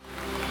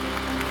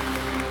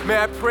May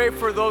I pray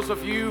for those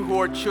of you who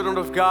are children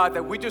of God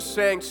that we just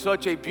sang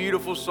such a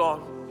beautiful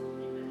song.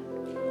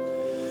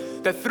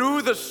 That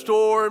through the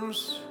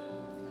storms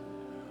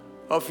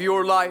of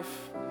your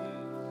life,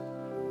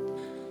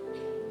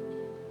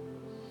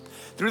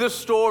 through the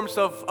storms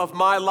of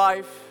my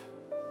life,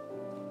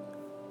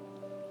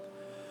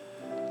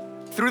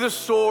 through the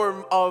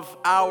storm of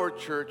our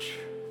church,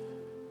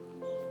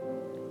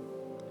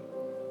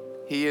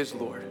 He is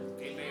Lord.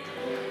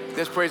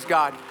 Let's praise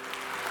God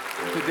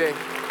today.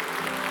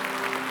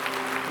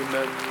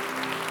 Amen.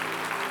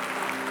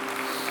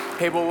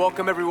 Hey, well,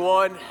 welcome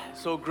everyone.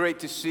 So great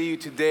to see you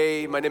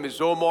today. My name is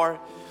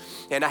Omar,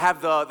 and I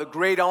have the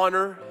great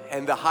honor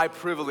and the high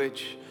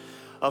privilege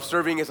of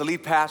serving as a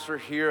lead pastor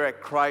here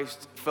at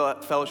Christ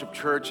Fellowship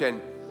Church.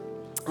 And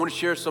I want to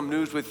share some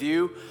news with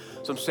you,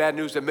 some sad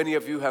news that many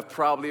of you have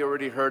probably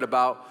already heard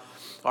about.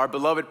 Our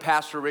beloved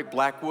Pastor Rick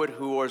Blackwood,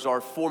 who was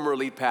our former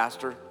lead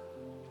pastor,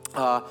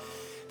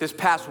 this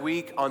past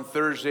week on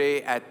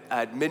Thursday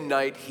at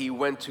midnight, he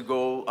went to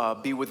go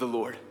be with the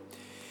Lord.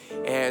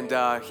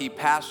 And he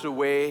passed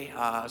away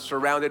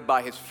surrounded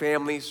by his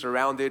family,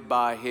 surrounded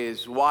by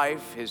his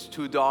wife, his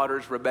two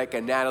daughters, Rebecca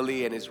and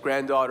Natalie, and his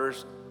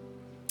granddaughters.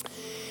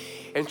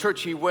 In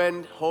church, he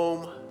went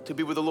home to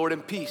be with the Lord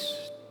in peace.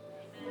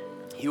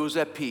 He was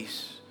at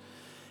peace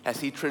as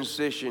he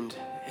transitioned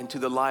into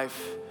the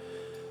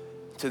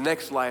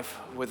next life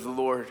with the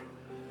Lord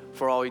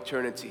for all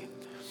eternity.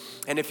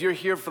 And if you're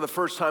here for the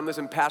first time,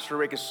 listen, Pastor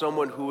Rick is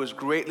someone who was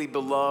greatly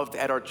beloved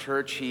at our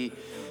church. He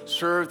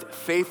served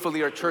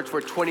faithfully our church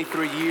for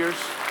 23 years.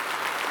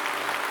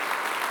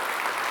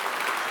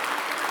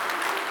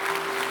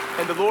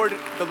 And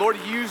the Lord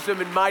used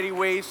him in mighty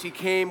ways. He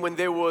came when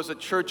there was a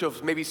church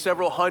of maybe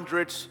several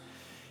hundreds.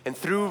 And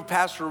through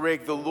Pastor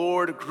Rick, the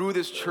Lord grew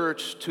this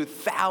church to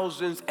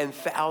thousands and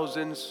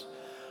thousands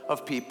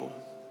of people.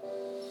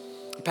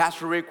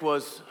 Pastor Rick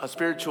was a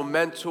spiritual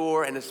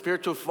mentor and a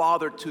spiritual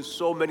father to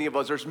so many of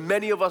us. There's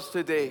many of us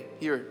today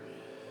here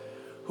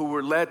who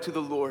were led to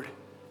the Lord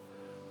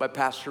by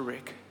Pastor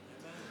Rick.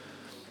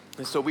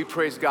 And so we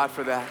praise God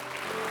for that.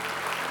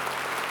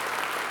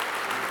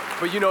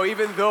 But you know,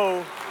 even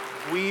though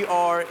we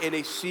are in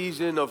a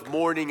season of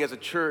mourning as a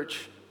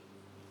church,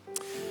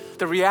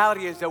 the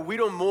reality is that we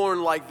don't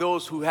mourn like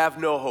those who have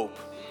no hope.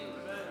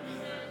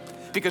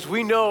 Because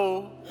we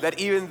know that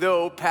even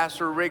though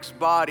Pastor Rick's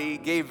body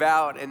gave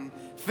out and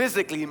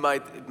physically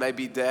might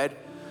be dead,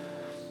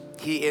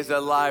 he is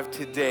alive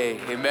today.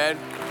 Amen.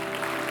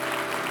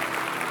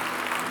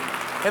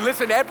 And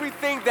listen,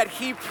 everything that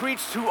he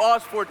preached to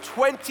us for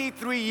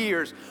 23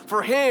 years,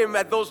 for him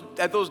at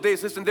those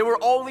days, listen, there were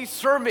only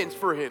sermons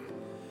for him.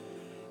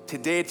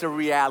 Today it's a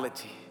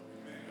reality.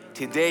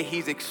 Today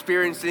he's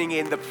experiencing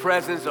in the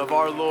presence of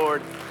our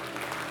Lord.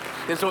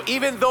 And so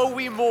even though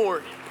we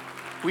mourn,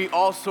 we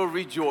also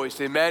rejoice,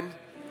 amen?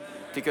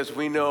 Because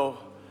we know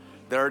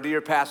that our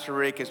dear Pastor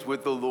Rick is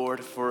with the Lord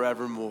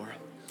forevermore.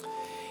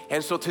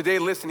 And so today,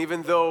 listen,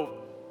 even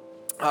though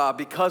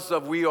because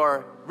of we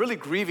are really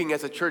grieving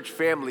as a church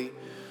family,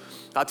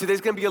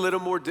 today's gonna be a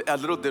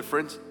little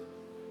different.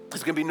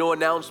 There's gonna be no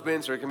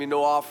announcements, or there's gonna be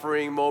no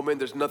offering moment.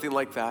 There's nothing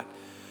like that.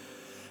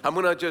 I'm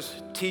gonna just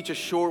teach a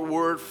short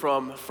word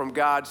from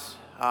God's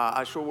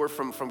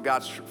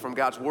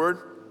word.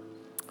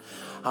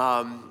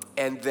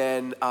 And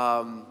then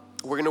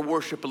we're going to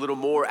worship a little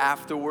more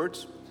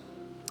afterwards.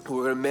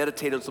 We're going to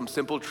meditate on some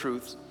simple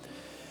truths.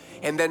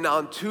 And then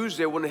on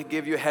Tuesday, I want to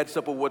give you a heads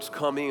up of what's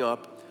coming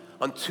up.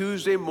 On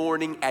Tuesday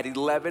morning at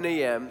 11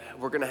 a.m.,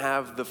 we're going to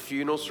have the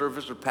funeral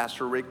service with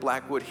Pastor Rick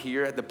Blackwood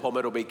here at the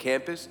Palmetto Bay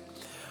campus.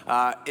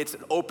 It's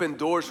an open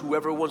doors.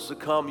 Whoever wants to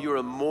come, you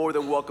are more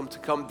than welcome to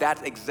come.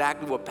 That's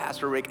exactly what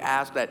Pastor Rick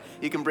asked, that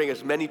he can bring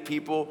as many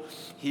people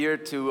here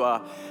to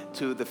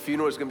the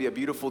funeral. It's going to be a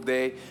beautiful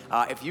day.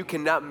 If you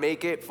cannot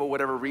make it for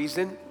whatever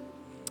reason,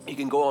 you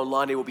can go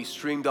online. It will be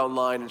streamed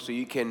online, and so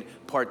you can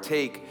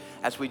partake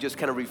as we just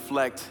kind of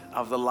reflect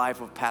of the life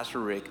of Pastor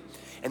Rick.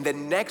 And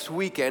then next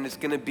weekend is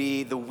going to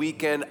be the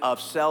weekend of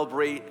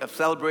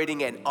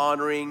celebrating and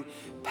honoring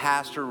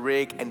Pastor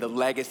Rick and the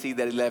legacy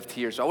that he left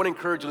here. So I want to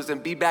encourage you, listen,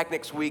 be back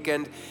next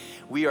weekend.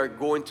 We are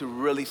going to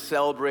really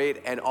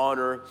celebrate and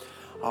honor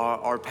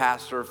our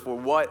pastor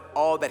for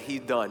all that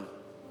he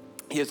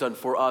has done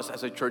for us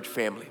as a church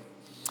family.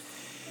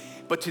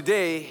 But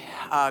today,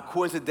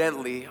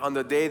 coincidentally, on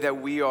the day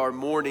that we are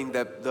mourning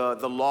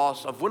the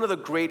loss of one of the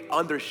great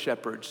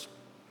under-shepherds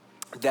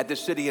that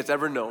this city has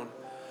ever known,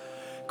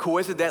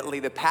 coincidentally,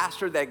 the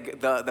passage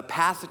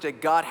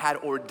that God had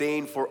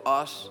ordained for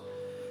us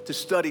to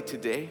study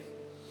today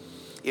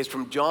is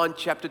from John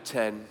chapter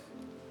 10,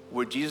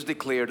 where Jesus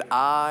declared,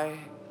 "I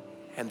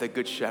am the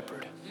good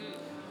shepherd."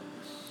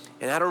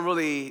 And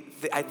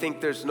I think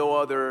there's no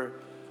other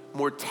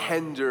more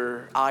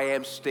tender I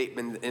am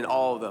statement in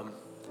all of them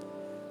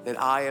than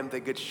I am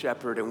the good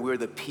shepherd and we're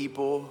the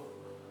people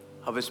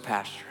of his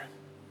pasture.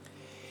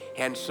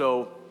 And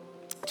so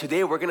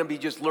today we're gonna be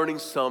just learning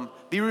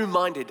be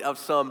reminded of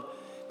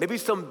maybe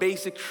some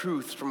basic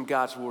truths from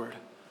God's word.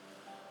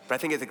 But I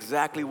think it's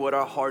exactly what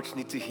our hearts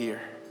need to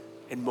hear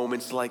in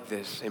moments like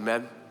this.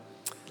 Amen.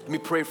 Let me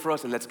pray for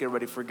us and let's get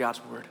ready for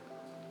God's word.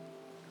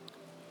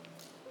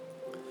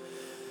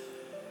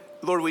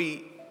 Lord,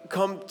 we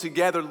come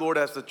together, Lord,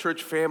 as the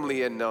church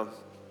family, and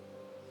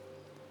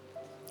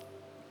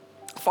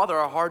Father,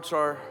 our hearts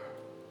are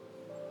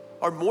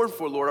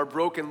mournful, Lord, are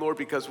broken, Lord,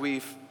 because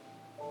we've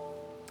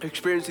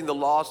experiencing the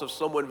loss of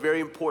someone very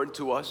important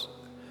to us,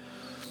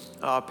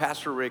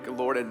 Pastor Rick,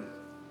 Lord. And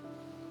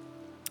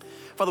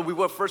Father,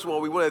 first of all,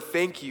 we want to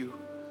thank you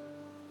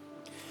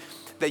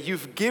that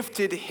you've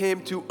gifted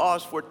him to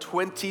us for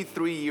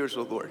 23 years,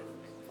 oh Lord.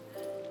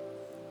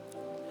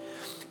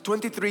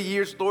 23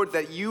 years, Lord,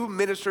 that you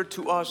ministered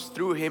to us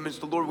through him. And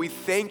so, Lord, we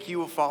thank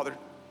you, Father,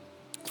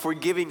 for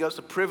giving us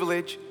the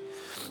privilege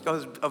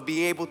of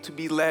being able to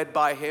be led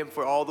by him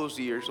for all those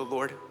years, oh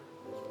Lord.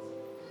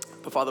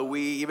 But Father,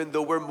 even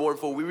though we're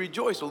mournful, we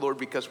rejoice, oh Lord,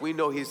 because we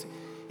know he's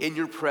in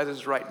your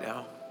presence right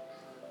now.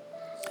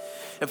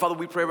 And Father,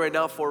 we pray right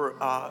now for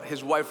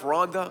his wife,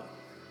 Rhonda,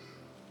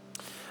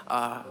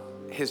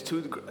 his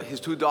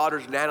two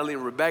daughters, Natalie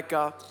and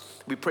Rebecca.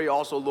 We pray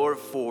also, Lord,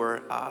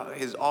 for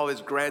all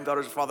his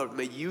granddaughters. Father,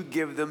 may you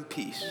give them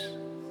peace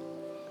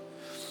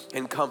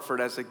and comfort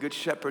as a good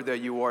shepherd that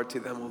you are to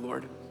them, oh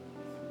Lord.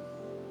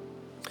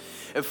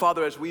 And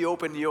Father, as we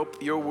open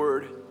your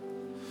word,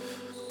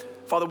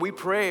 Father, we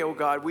pray, oh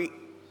God,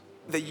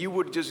 that you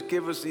would just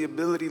give us the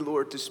ability,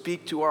 Lord, to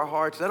speak to our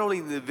hearts, not only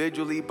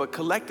individually, but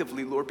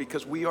collectively, Lord,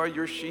 because we are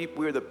your sheep.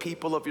 We are the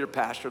people of your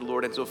pasture,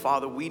 Lord. And so,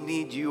 Father, we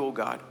need you, oh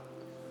God.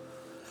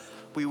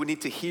 We would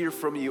need to hear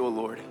from you, oh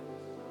Lord.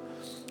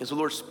 And so,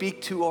 Lord,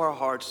 speak to our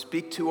hearts,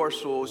 speak to our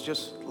souls,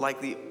 just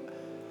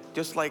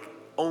like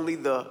only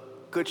the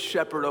good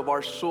shepherd of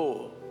our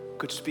soul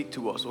could speak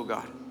to us, oh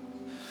God.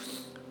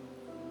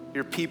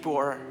 Your people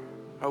are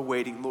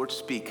waiting. Lord,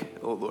 speak,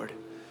 oh Lord.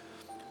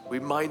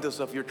 Remind us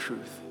of your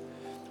truth.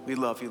 We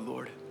love you,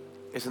 Lord.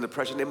 It's in the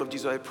precious name of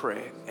Jesus I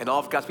pray. And all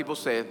of God's people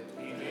say it.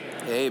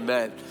 Amen.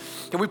 Amen.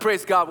 Can we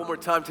praise God one more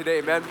time today?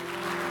 Amen.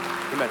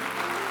 Amen.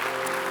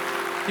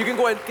 You can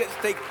go ahead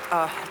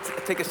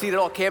and take a seat at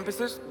all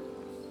campuses.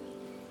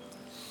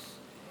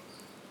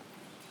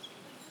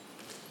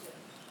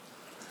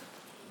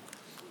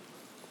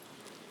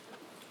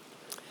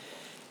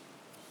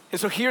 And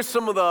so here's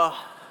some of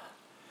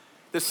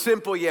the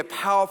simple yet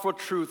powerful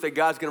truth that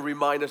God's going to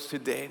remind us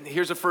today. And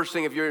here's the first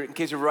thing, in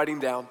case you're writing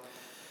down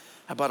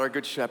about our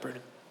good shepherd.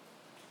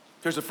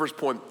 Here's the first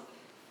point,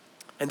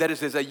 and that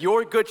is this: that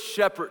your good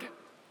shepherd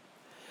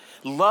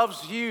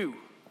loves you,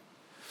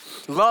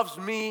 loves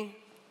me,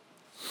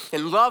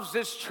 and loves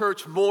this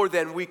church more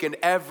than we can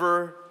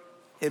ever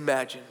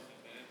imagine.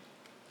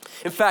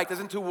 In fact,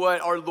 listen to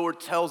what our Lord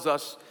tells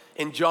us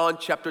in John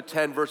chapter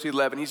 10, verse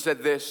 11. He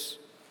said this.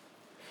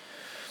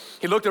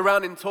 He looked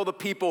around and told the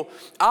people,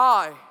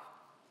 I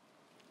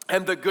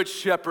am the good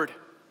shepherd.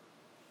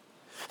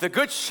 The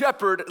good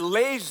shepherd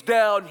lays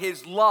down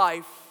his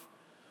life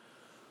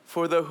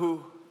for the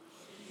who?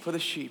 For the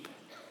sheep.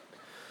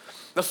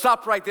 Now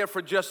stop right there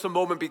for just a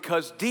moment,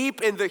 because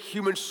deep in the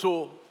human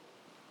soul,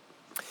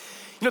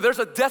 there's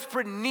a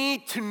desperate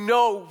need to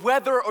know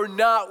whether or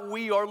not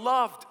we are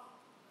loved.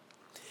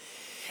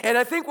 And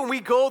I think when we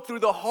go through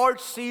the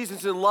hard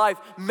seasons in life,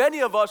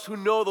 many of us who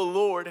know the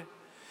Lord,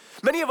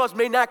 many of us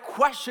may not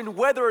question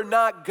whether or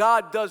not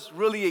God does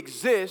really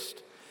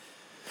exist,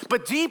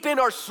 but deep in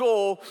our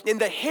soul, in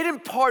the hidden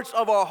parts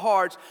of our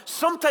hearts,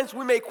 sometimes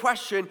we may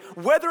question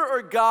whether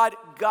or God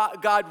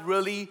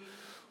really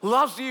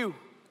loves you.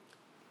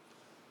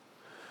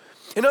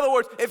 In other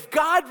words, if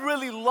God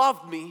really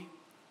loved me,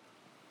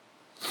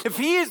 if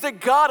he is the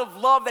God of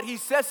love that he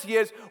says he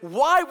is,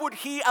 why would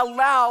he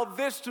allow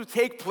this to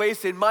take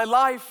place in my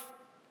life?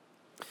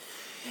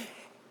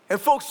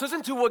 And folks,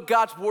 listen to what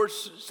God's word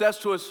says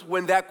to us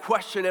when that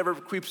question ever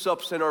creeps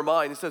up in our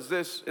mind. It says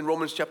this in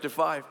Romans chapter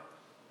 5.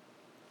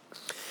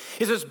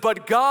 It says,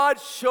 but God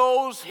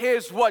shows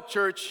his what,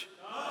 church?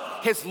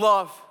 Love. His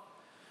love.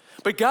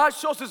 But God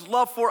shows his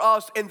love for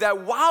us in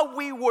that while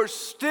we were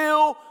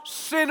still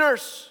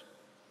sinners,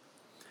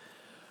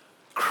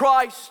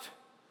 Christ,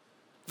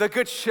 the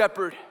good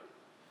shepherd,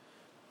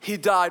 he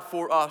died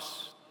for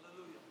us.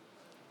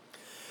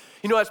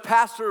 As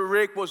Pastor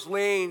Rick was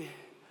laying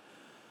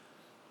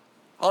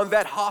on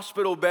that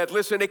hospital bed,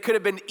 listen, it could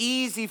have been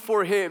easy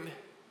for him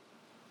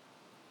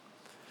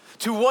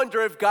to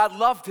wonder if God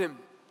loved him.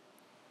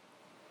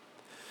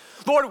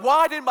 Lord,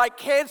 why did my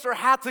cancer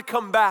have to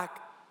come back?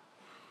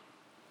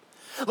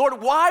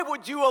 Lord, why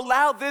would you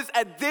allow this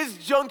at this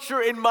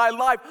juncture in my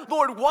life?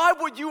 Lord, why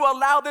would you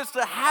allow this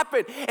to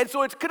happen? And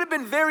so it could have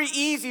been very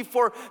easy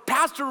for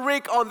Pastor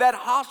Rick on that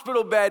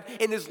hospital bed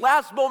in his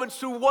last moments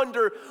to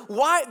wonder,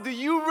 why do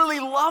you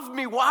really love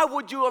me? Why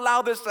would you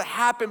allow this to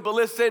happen? But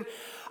listen,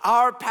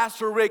 our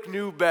Pastor Rick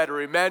knew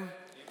better, amen?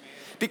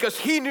 Because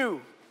he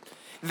knew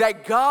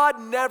that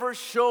God never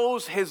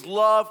shows his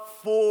love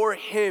for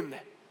him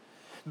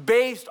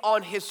based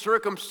on his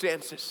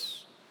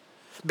circumstances,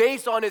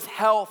 based on his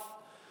health,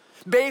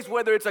 based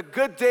whether it's a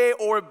good day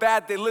or a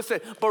bad day, listen,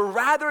 but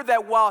rather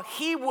that while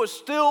he was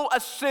still a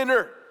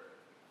sinner,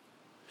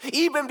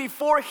 Even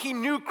before he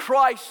knew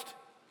Christ,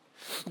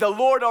 the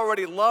Lord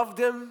already loved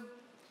him,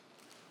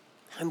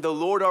 and the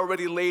Lord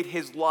already laid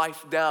his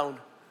life down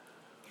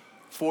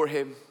for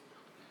him.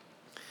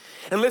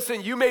 And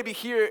listen, you may be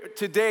here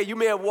today, you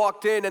may have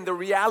walked in, and the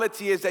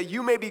reality is that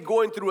you may be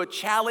going through a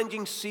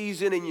challenging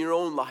season in your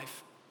own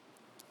life.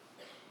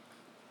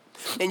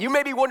 And you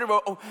may be wondering,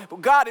 oh,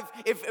 God,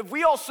 if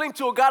we all sing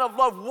to a God of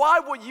love, why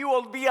would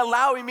you be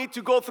allowing me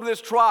to go through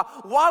this trial?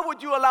 Why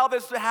would you allow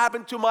this to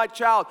happen to my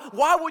child?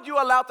 Why would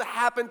you allow it to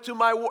happen to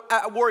my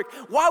work?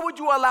 Why would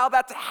you allow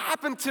that to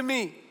happen to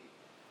me?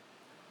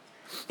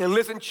 And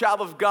listen,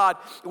 child of God,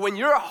 when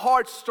your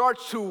heart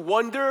starts to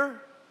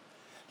wonder,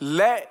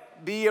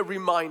 let be a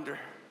reminder.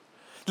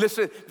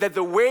 Listen, that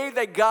the way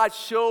that God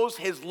shows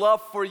his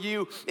love for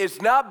you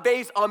is not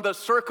based on the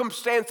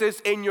circumstances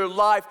in your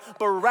life,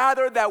 but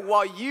rather that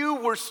while you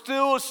were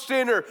still a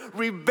sinner,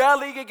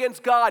 rebelling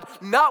against God,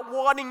 not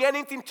wanting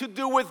anything to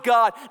do with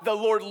God, the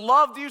Lord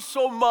loved you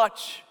so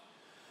much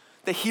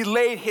that he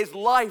laid his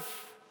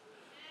life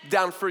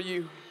down for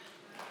you.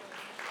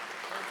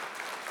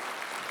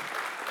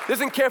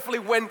 Listen carefully,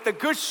 when the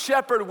Good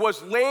Shepherd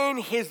was laying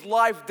his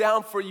life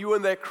down for you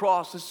on that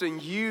cross, listen,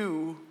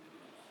 you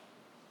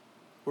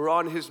were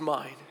on his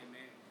mind.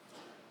 Amen.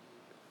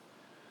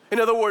 In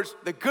other words,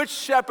 the Good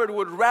Shepherd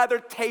would rather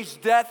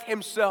taste death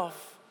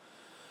himself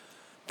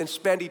than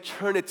spend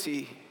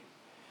eternity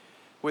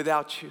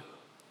without you.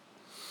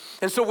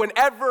 And so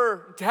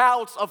whenever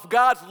doubts of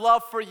God's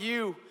love for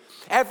you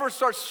ever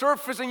start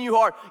surfacing in your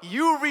heart,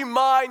 you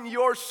remind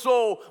your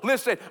soul,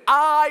 listen,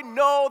 I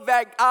know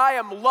that I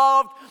am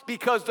loved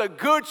because the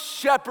Good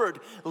Shepherd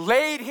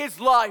laid his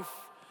life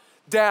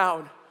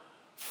down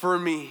for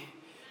me.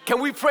 Can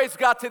we praise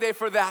God today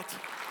for that?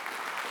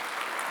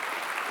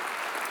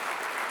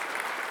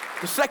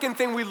 The second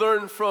thing we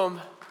learn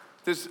from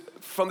this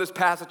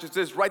passage is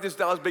this. Write this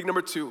down as big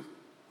number 2.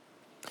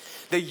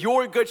 That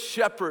your Good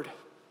Shepherd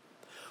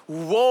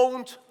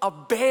won't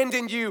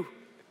abandon you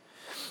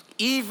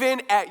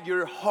even at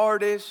your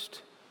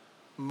hardest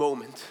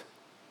moment.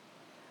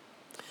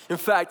 In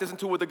fact, listen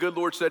to what the good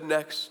Lord said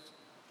next.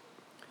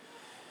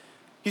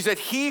 He said,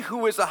 he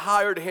who is a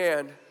hired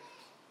hand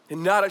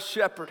and not a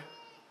shepherd,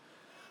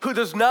 who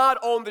does not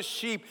own the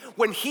sheep,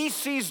 when he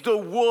sees the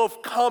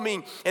wolf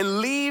coming and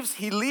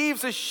he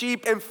leaves the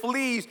sheep and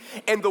flees,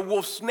 and the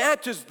wolf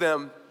snatches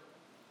them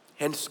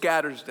and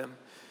scatters them.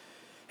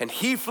 And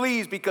he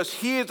flees because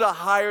he is a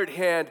hired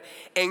hand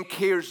and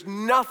cares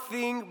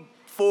nothing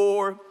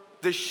for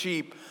the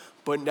sheep,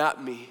 but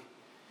not me,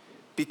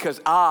 because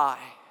I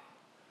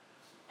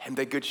am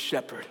the Good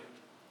Shepherd.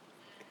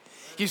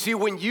 You see,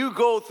 when you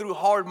go through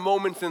hard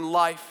moments in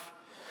life,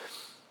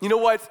 you know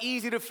what? It's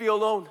easy to feel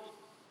alone.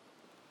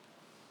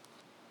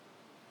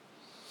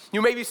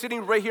 You may be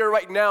sitting right here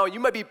right now, you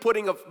might be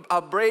putting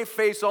a brave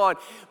face on,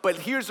 but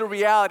here's the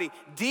reality.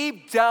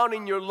 Deep down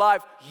in your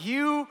life,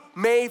 you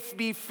may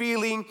be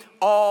feeling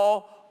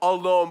all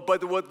alone.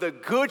 But what the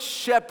Good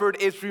Shepherd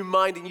is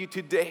reminding you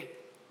today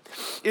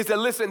is that,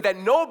 listen, that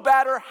no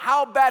matter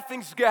how bad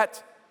things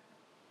get,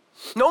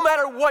 no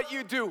matter what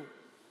you do,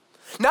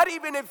 not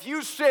even if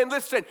you sin,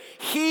 listen,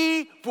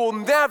 he will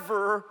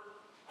never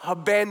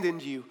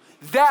abandon you.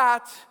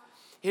 That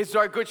is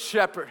our Good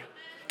Shepherd.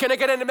 Can I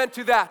get an amen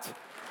to that?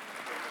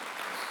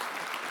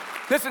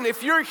 Listen,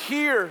 if you're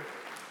here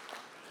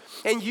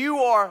and you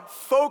are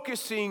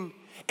focusing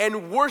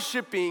and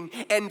worshiping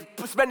and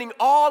spending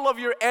all of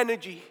your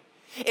energy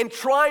in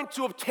trying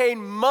to obtain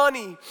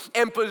money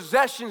and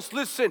possessions,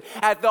 listen,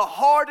 at the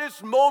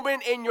hardest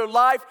moment in your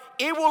life,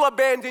 it will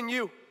abandon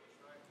you.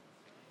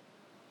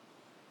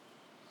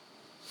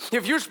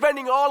 If you're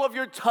spending all of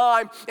your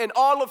time and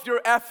all of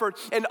your effort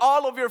and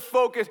all of your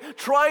focus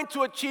trying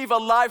to achieve a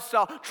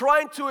lifestyle,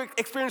 trying to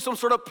experience some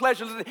sort of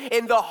pleasure,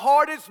 in the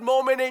hardest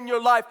moment in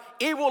your life,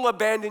 it will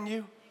abandon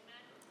you.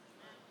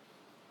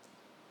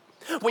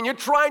 When you're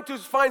trying to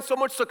find so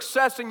much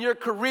success in your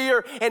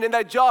career and in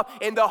that job,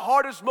 in the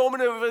hardest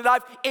moment of your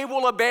life, it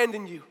will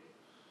abandon you.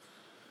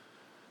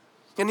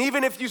 And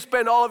even if you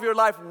spend all of your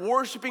life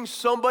worshiping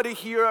somebody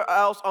here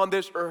else on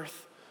this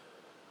earth,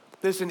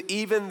 listen,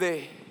 even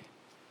they,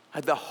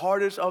 at the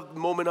hardest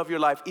moment of your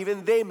life,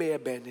 even they may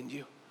abandon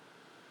you.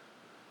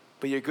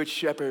 But your Good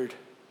Shepherd,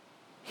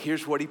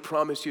 here's what he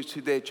promised you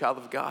today, child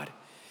of God.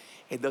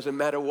 It doesn't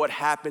matter what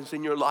happens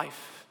in your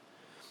life.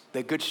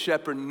 The Good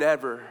Shepherd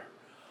never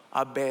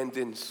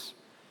abandons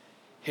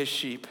his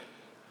sheep.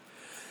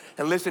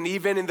 And listen,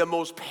 even in the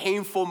most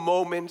painful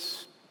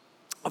moments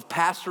of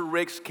Pastor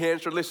Rick's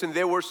cancer, listen,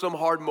 there were some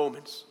hard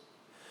moments.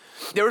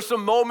 There were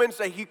some moments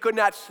that he could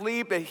not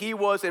sleep, that he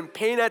was in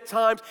pain at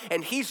times,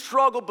 and he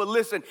struggled. But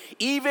listen,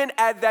 even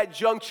at that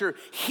juncture,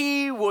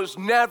 he was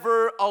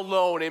never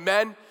alone.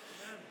 Amen?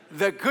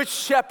 The Good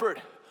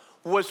Shepherd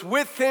was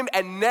with him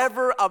and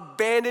never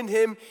abandoned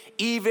him,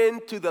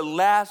 even to the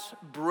last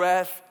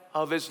breath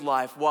of his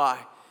life. Why?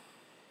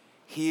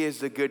 He is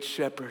the Good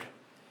Shepherd.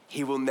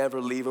 He will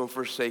never leave him,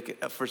 forsake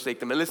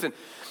them. And listen,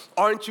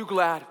 aren't you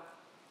glad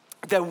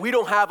that we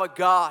don't have a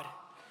God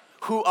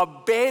who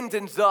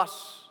abandons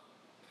us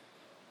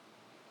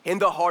in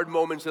the hard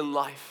moments in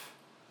life?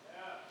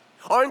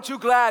 Aren't you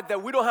glad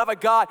that we don't have a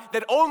God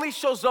that only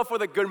shows up for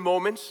the good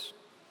moments?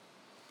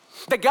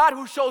 The God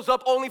who shows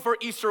up only for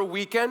Easter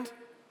weekend?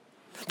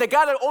 The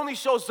God that only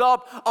shows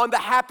up on the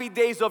happy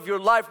days of your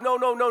life? No.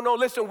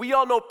 Listen, we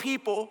all know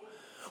people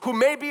who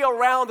may be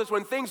around us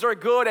when things are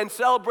good and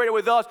celebrate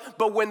with us,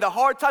 but when the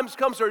hard times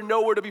comes, they're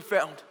nowhere to be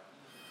found.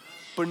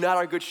 But not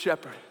our good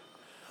shepherd.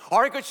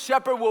 Our good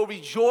shepherd will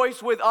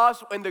rejoice with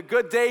us in the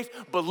good days,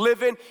 but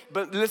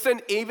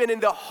listen, even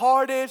in the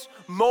hardest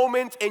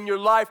moments in your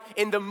life,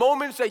 in the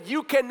moments that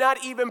you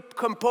cannot even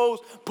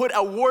put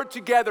a word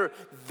together,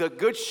 the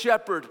good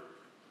shepherd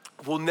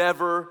will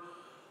never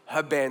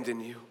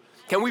abandon you.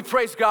 Can we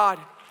praise God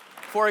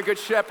for a good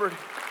shepherd?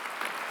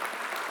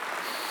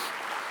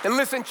 And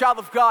listen, child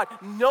of God,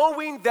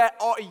 knowing that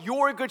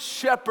your good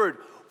shepherd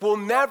will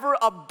never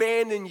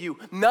abandon you,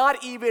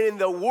 not even in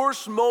the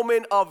worst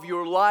moment of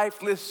your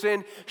life,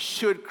 listen,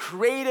 should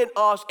create in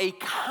us a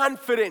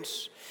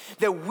confidence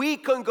that we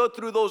can go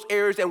through those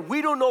areas and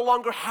we don't no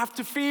longer have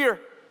to fear.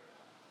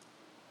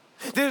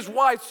 This is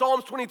why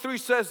Psalms 23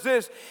 says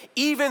this: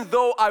 even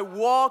though I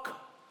walk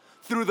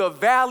through the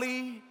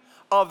valley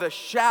of the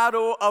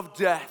shadow of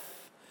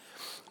death,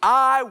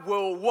 I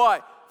will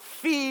what?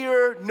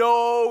 Fear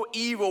no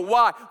evil.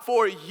 Why?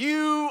 For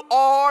you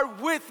are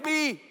with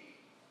me.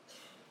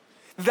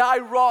 Thy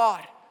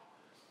rod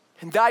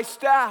and thy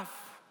staff,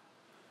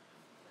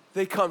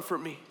 they comfort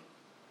me.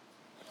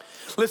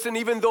 Listen,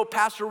 even though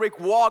Pastor Rick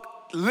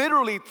walked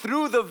literally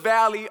through the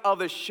valley of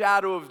the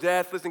shadow of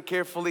death, listen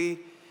carefully,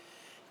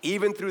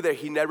 even through there,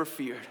 he never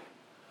feared.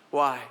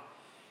 Why?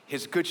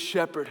 His good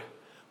shepherd,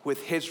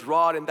 with his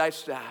rod and thy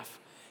staff,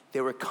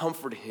 they were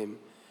comforting him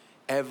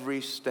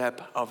every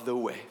step of the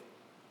way.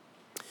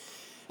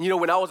 You know,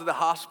 when I was at the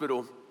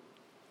hospital,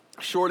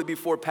 shortly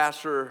before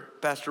Pastor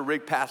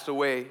Rick passed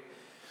away,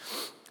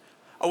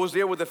 I was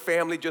there with the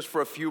family just for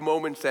a few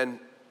moments, and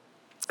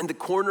in the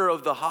corner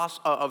of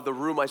the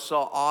room, I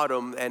saw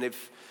Autumn. And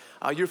if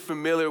you're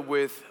familiar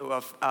with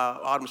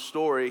Autumn's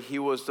story, he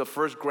was the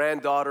first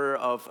granddaughter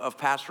of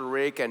Pastor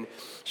Rick, and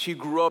she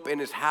grew up in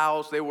his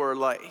house.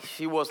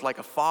 She was like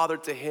a father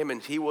to him,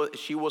 and she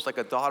was like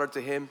a daughter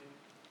to him.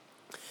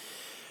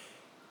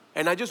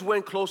 And I just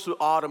went close to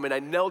Autumn, and I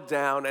knelt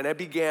down, and I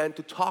began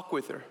to talk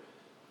with her.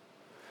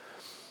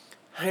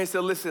 And I said,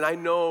 listen, I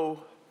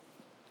know,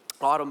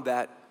 Autumn,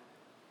 that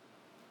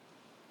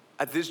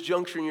at this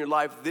juncture in your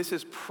life, this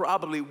is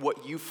probably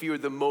what you fear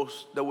the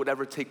most that would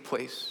ever take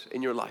place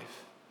in your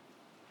life.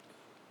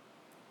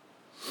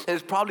 And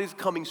it's probably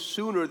coming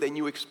sooner than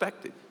you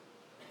expected.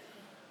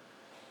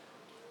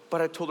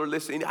 But I told her,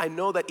 listen, I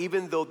know that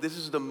even though this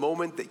is the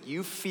moment that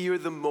you fear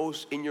the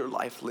most in your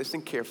life,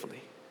 listen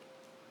carefully.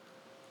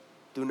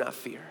 Do not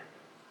fear.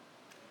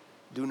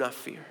 Do not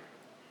fear.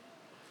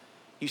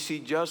 You see,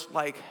 just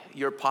like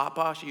your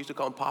papa, she used to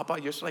call him papa,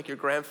 just like your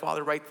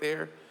grandfather right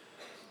there.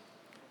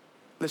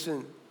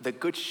 Listen, the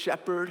good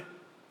shepherd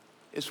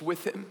is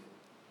with him.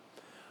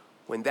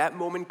 When that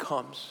moment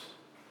comes,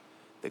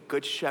 the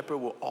good shepherd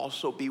will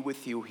also be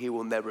with you. He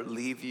will never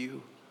leave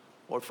you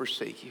or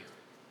forsake you.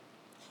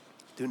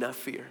 Do not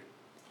fear.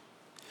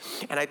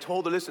 And I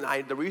told her, listen,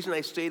 the reason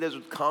I say this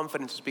with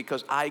confidence is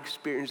because I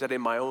experienced that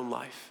in my own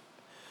life.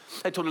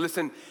 I told her,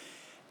 listen,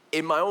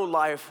 in my own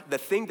life, the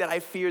thing that I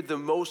feared the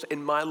most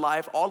in my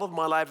life, all of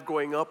my life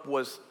growing up,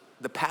 was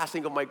the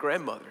passing of my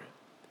grandmother.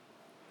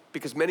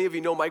 Because many of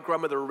you know my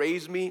grandmother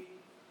raised me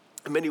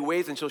in many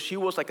ways, and so she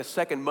was like a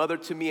second mother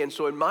to me. And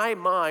so in my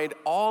mind,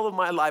 all of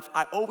my life,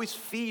 I always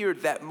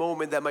feared that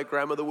moment that my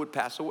grandmother would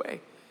pass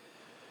away.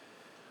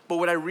 But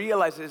what I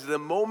realized is the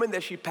moment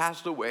that she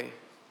passed away,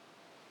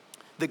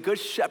 the good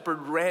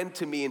shepherd ran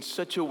to me in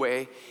such a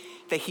way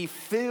that he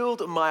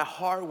filled my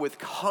heart with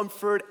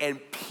comfort and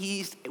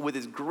peace, with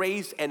his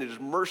grace and his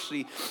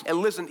mercy. And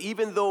listen,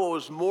 even though I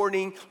was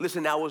mourning,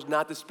 listen, I was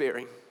not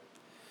despairing.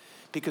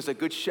 Because the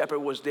good shepherd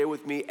was there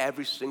with me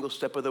every single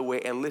step of the way.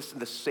 And listen,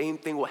 the same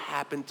thing will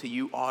happen to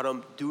you,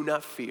 Autumn. Do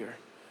not fear.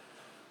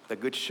 The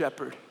good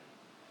shepherd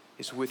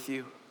is with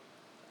you.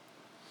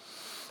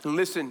 And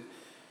listen,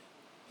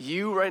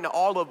 you right now,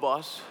 all of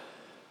us,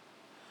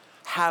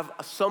 have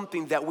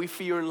something that we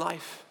fear in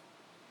life.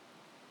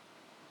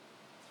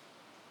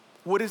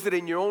 What is it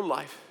in your own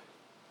life?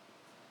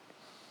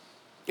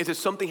 Is it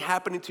something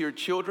happening to your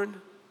children?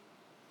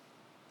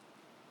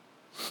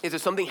 Is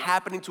it something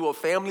happening to a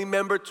family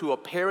member, to a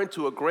parent,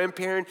 to a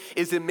grandparent?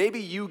 Is it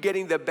maybe you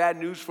getting the bad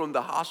news from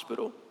the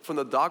hospital, from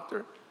the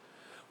doctor?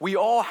 We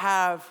all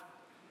have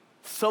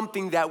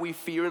something that we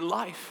fear in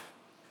life.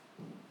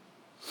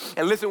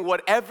 And listen,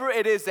 whatever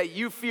it is that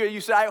you fear, you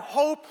say, I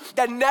hope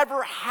that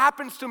never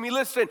happens to me.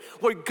 Listen,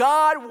 what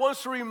God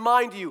wants to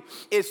remind you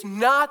is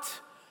not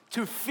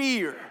to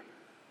fear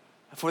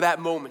for that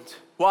moment.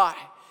 Why?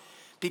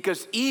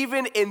 Because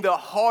even in the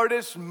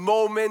hardest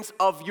moments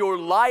of your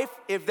life,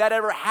 if that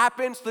ever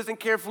happens, listen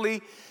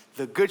carefully,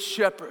 the good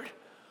shepherd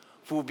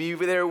will be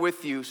there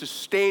with you,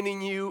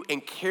 sustaining you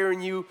and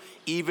carrying you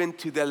even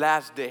to the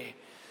last day.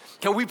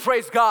 Can we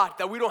praise God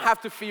that we don't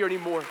have to fear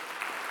anymore?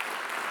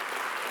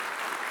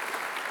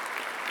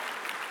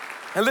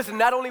 And listen,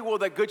 not only will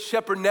the good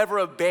shepherd never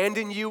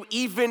abandon you,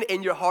 even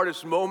in your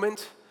hardest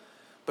moment,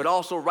 but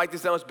also write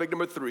this down as big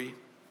number 3.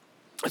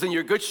 Listen,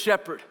 your good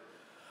shepherd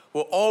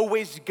will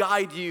always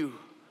guide you,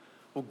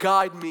 will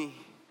guide me,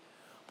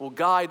 will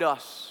guide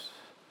us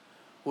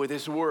with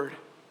his word.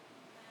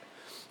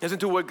 Listen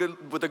to what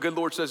the good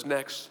Lord says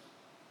next.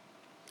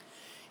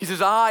 He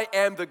says, I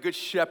am the good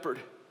shepherd.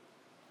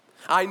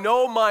 I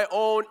know my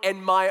own,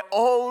 and my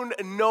own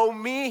know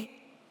me.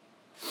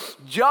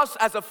 Just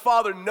as the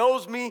Father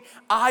knows me,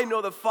 I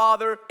know the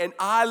Father, and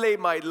I lay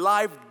my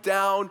life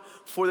down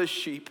for the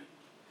sheep.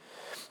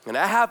 And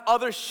I have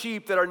other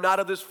sheep that are not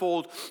of this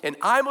fold, and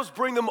I must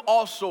bring them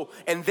also,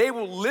 and they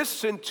will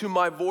listen to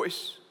my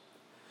voice.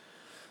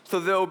 So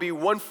there will be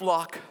one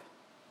flock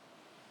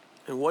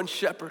and one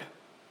shepherd,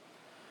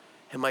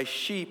 and my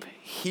sheep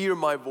hear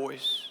my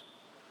voice,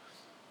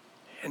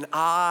 and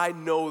I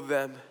know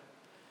them,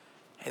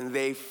 and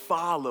they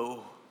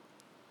follow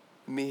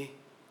me.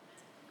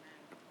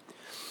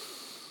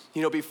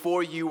 You know,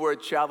 before you were a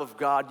child of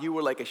God, you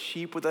were like a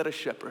sheep without a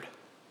shepherd.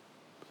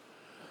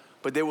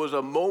 But there was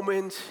a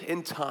moment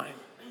in time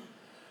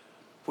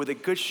where the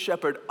good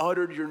shepherd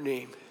uttered your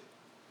name.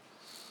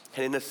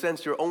 And in a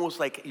sense, you're almost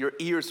like your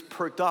ears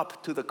perked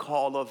up to the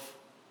call of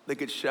the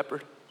good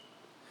shepherd.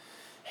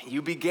 And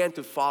you began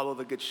to follow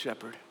the good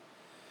shepherd.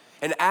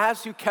 And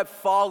as you kept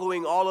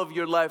following all of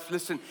your life,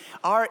 listen,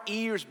 our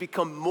ears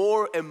become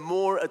more and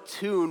more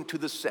attuned to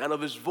the sound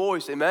of his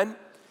voice. Amen?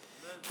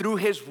 Through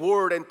his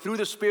word and through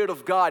the Spirit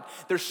of God.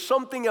 There's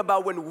something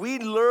about when we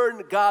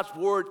learn God's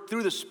word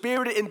through the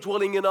Spirit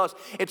indwelling in us.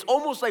 It's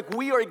almost like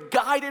we are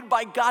guided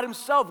by God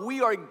himself.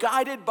 We are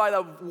guided by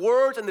the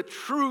words and the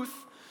truth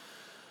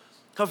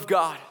of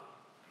God.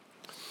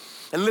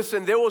 And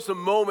listen, there was a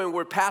moment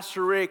where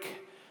Pastor Rick,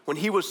 when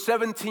he was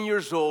 17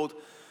 years old,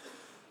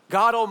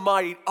 God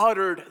Almighty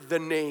uttered the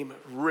name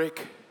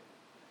Rick.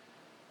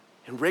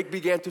 And Rick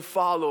began to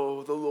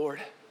follow the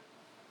Lord.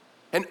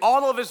 And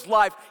all of his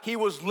life, he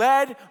was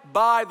led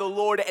by the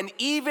Lord. And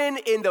even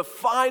in the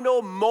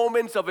final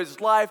moments of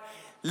his life,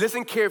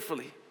 listen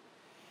carefully,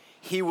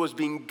 he was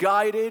being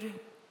guided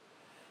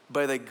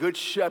by the good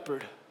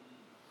shepherd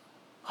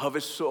of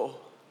his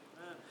soul.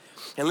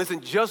 And listen,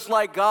 just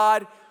like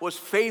God was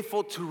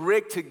faithful to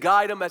Rick to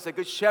guide him as a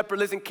good shepherd,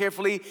 listen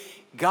carefully,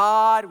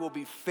 God will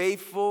be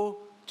faithful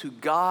to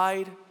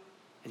guide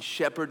and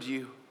shepherd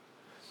you.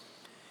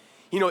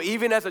 You know,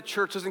 even as a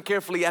church, listen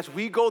carefully, as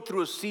we go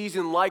through a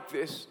season like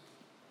this,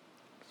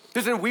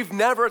 listen, we've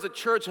never as a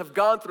church have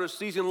gone through a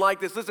season like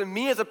this. Listen,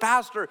 me as a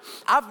pastor,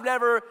 I've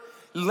never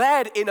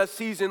led in a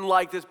season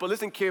like this, but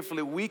listen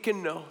carefully, we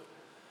can know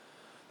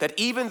that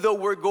even though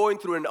we're going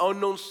through an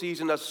unknown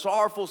season, a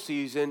sorrowful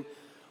season,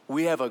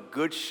 we have a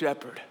good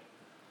shepherd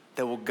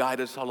that will guide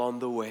us along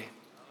the way.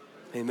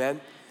 Amen?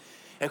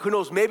 And who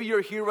knows, maybe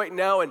you're here right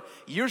now and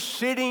you're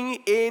sitting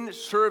in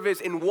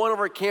service in one of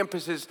our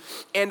campuses,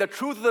 and the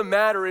truth of the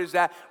matter is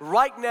that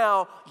right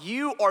now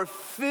you are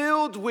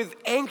filled with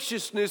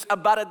anxiousness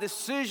about a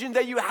decision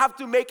that you have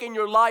to make in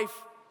your life.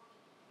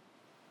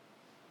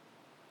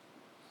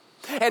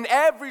 And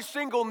every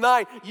single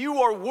night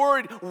you are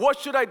worried, what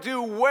should I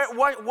do?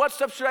 What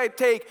steps should I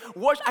take?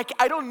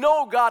 I don't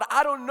know, God,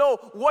 I don't know.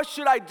 What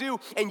should I do?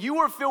 And you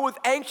are filled with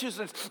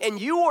anxiousness,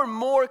 and you are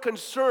more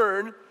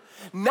concerned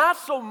not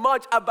so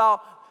much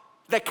about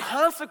the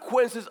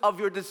consequences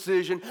of your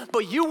decision,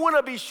 but you want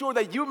to be sure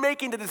that you're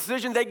making the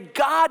decision that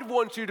God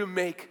wants you to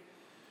make.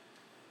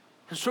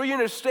 And so you're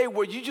in a state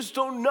where you just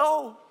don't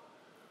know.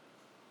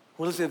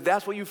 Well, listen, if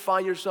that's where you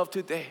find yourself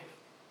today,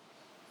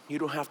 you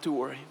don't have to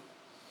worry.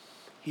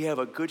 You have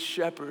a good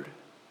shepherd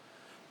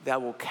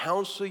that will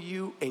counsel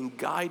you and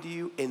guide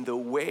you in the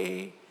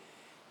way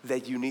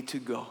that you need to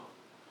go.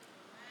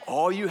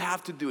 All you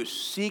have to do is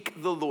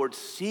seek the Lord,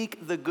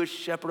 seek the good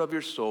shepherd of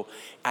your soul,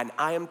 and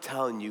I am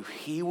telling you,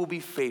 he will be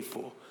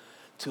faithful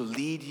to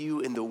lead you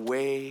in the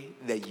way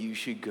that you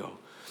should go.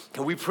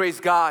 Can we praise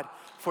God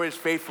for his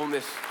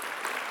faithfulness?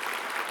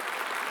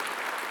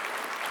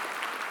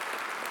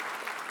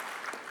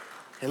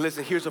 And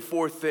listen, here's a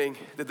fourth thing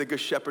that the good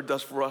shepherd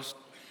does for us.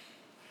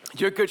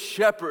 Your good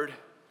shepherd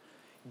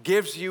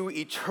gives you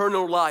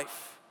eternal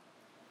life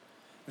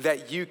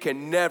that you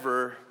can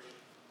never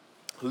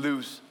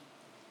lose.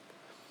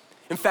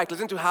 In fact,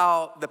 listen to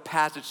how the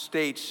passage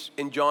states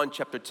in John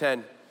chapter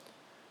 10.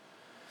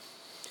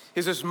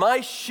 It says,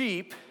 my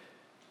sheep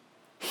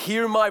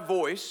hear my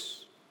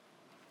voice,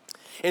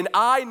 and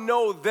I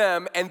know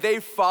them, and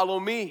they follow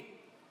me.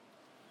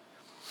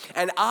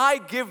 And I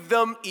give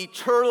them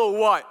eternal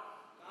what?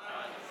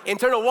 Life.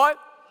 Eternal what?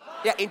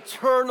 Life. Yeah,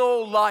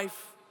 eternal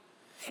life.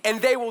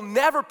 And they will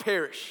never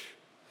perish,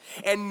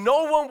 and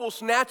no one will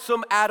snatch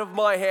them out of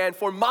my hand.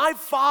 For my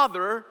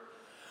Father,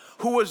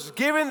 who has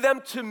given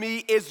them to me,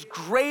 is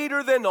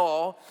greater than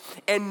all,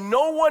 and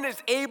no one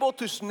is able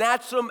to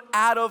snatch them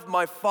out of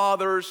my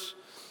Father's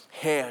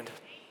hand.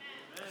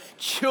 Amen.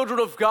 Children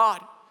of God,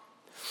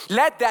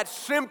 let that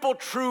simple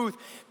truth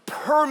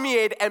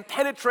permeate and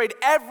penetrate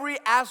every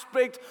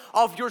aspect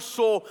of your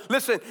soul.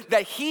 Listen,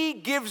 that he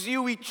gives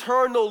you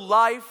eternal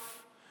life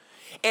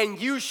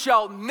and you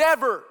shall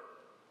never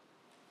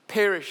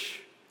perish.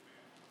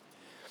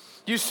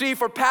 You see,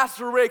 for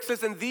Pastor Rick,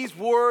 listen, these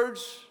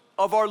words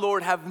of our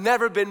Lord have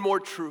never been more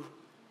true.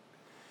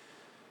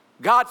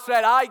 God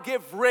said, I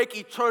give Rick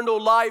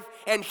eternal life,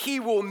 and he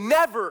will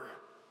never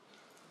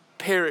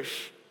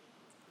perish.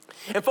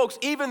 And folks,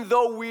 even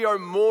though we are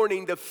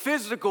mourning the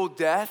physical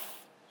death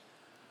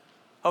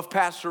of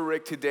Pastor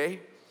Rick today,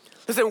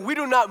 listen, we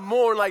do not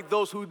mourn like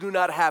those who do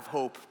not have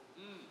hope.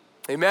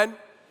 Amen?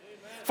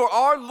 For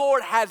our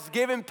Lord has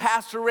given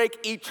Pastor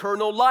Rick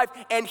eternal life,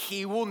 and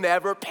he will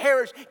never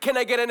perish. Can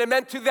I get an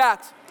amen to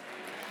that?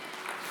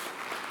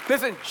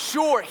 Listen,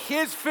 sure,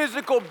 his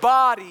physical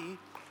body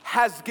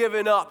has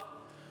given up.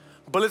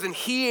 But listen,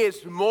 he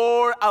is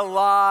more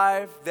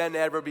alive than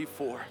ever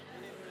before.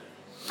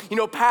 You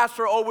know,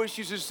 Pastor always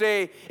used to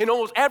say, in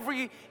almost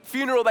every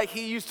funeral that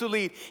he used to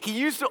lead, he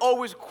used to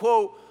always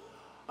quote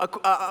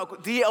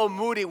D.L.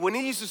 Moody. When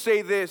he used to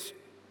say this,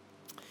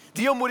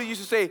 D.L. Moody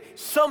used to say,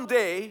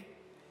 someday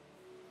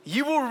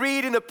you will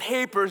read in the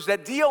papers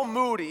that D.L.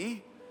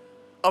 Moody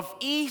of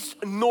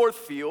East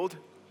Northfield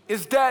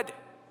is dead.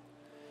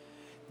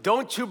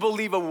 Don't you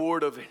believe a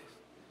word of it.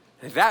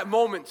 At that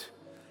moment,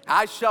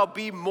 I shall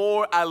be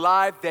more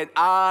alive than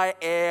I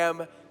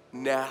am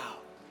now.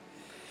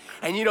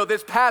 And you know,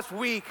 this past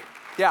week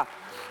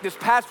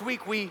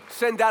we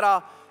sent out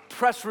a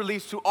press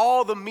release to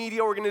all the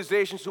media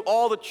organizations, to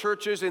all the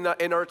churches in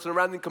our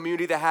surrounding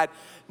community that had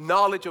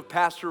knowledge of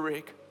Pastor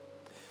Rick.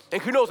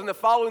 And who knows, in the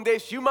following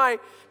days, you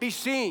might be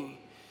seeing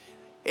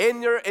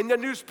in the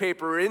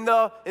newspaper, in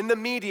the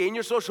media, in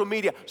your social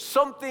media,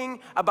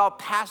 something about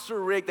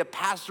Pastor Rick, that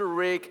Pastor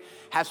Rick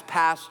has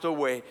passed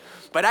away.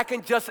 But I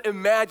can just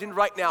imagine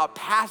right now,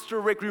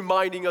 Pastor Rick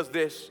reminding us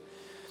this,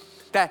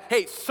 that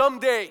hey,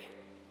 someday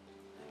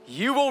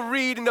you will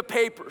read in the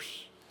papers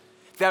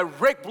that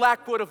Rick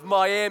Blackwood of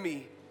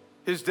Miami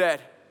is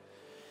dead.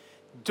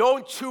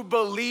 Don't you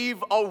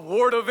believe a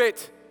word of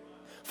it,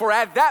 for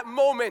at that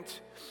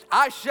moment,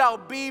 I shall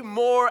be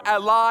more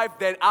alive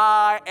than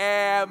I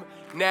am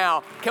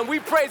now. Can we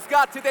praise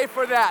God today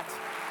for that?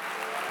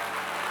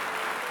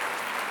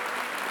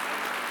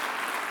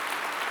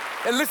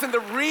 And listen, the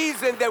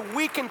reason that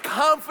we can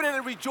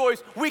confidently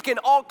rejoice, we can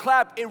all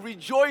clap in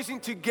rejoicing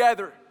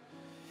together,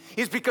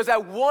 is because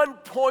at one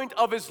point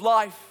of his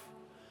life,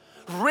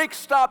 Rick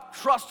stopped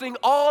trusting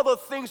all the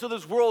things of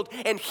this world,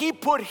 and he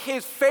put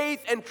his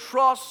faith and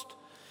trust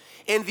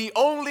in the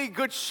only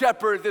good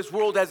shepherd this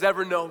world has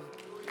ever known.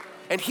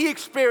 And he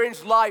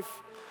experienced life.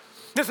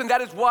 Listen,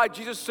 that is why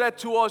Jesus said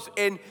to us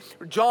in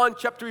John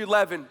chapter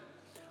 11,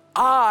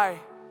 I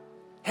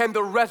am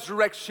the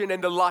resurrection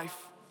and the life.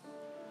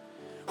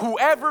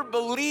 Whoever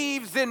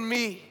believes in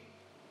me,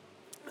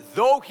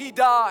 though he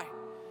die,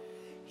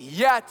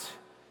 yet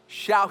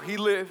shall he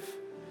live.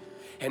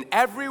 And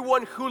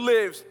everyone who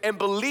lives and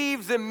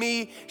believes in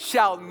me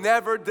shall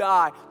never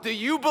die. Do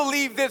you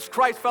believe this,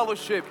 Christ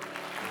Fellowship?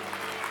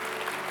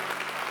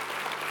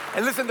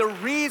 And listen, the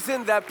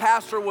reason that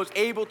Pastor was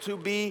able to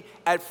be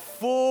at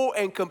full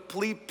and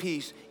complete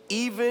peace,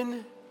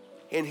 even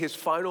in his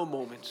final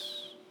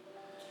moments,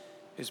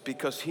 is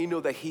because he knew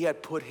that he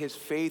had put his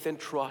faith and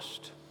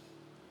trust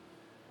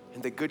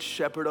in the good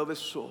shepherd of his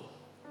soul.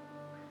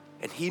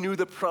 And he knew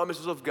the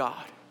promises of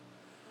God,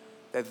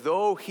 that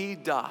though he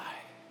die,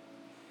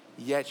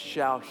 yet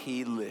shall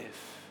he live.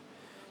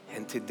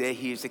 And today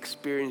he is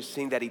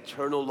experiencing that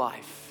eternal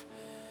life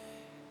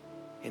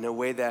in a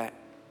way that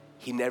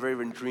he never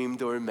even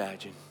dreamed or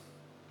imagined.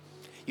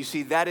 You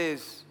see, that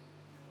is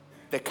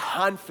the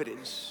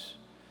confidence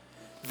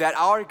that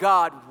our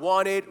God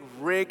wanted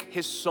Rick,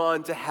 his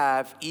son, to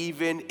have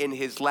even in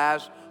his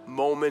last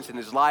moments in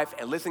his life.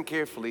 And listen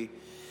carefully,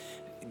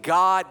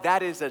 God,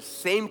 that is the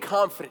same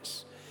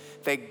confidence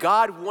that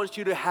God wants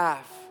you to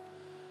have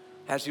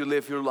as you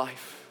live your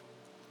life.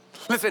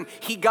 Listen,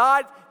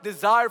 God's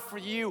desire for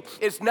you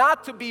is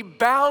not to be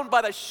bound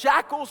by the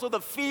shackles of the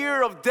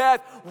fear of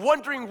death,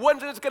 wondering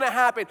when it's going to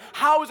happen,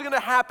 how is it going to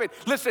happen.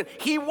 Listen,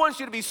 he wants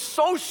you to be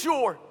so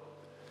sure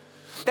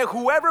that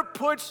whoever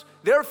puts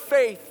their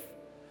faith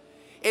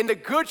in the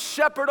good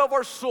shepherd of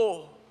our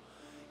soul,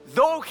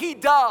 though he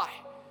die,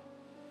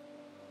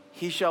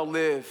 he shall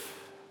live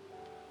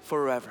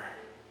forever.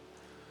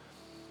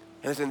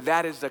 And listen,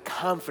 that is the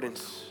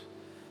confidence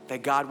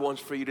that God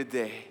wants for you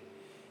today,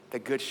 the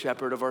good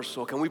shepherd of our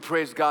soul. Can we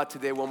praise God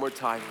today one more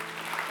time?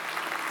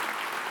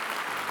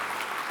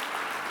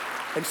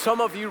 And some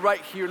of you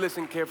right here,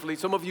 listen carefully,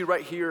 some of you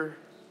right here,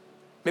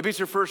 maybe it's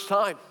your first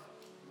time.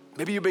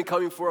 Maybe you've been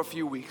coming for a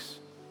few weeks.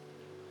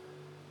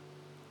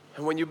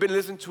 And when you've been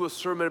listening to a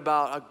sermon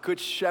about a good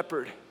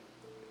shepherd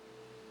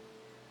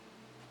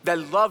that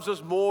loves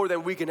us more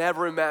than we can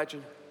ever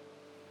imagine,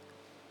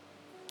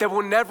 that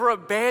will never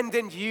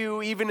abandon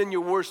you even in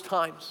your worst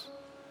times,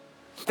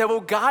 that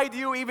will guide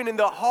you even in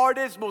the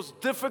hardest, most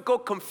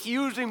difficult,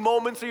 confusing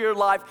moments of your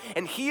life,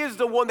 and he is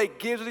the one that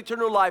gives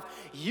eternal life.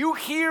 You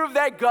hear of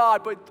that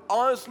God, but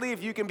honestly,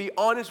 if you can be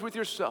honest with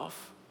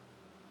yourself,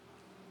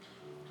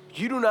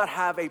 you do not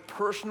have a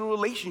personal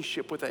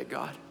relationship with that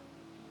God.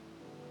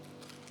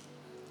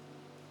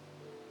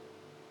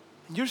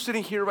 You're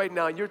sitting here right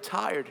now, you're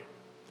tired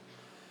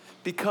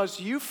because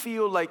you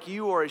feel like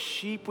you are a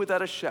sheep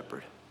without a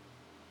shepherd.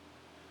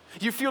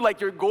 You feel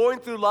like you're going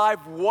through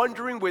life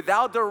wandering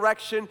without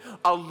direction,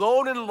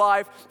 alone in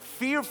life,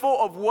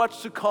 fearful of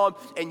what's to come,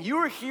 and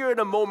you're here in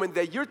a moment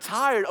that you're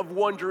tired of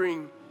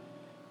wandering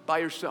by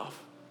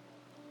yourself.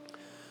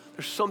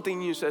 There's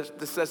something in you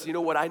that says, you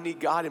know what, I need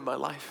God in my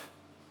life.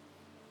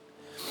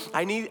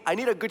 I need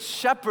a good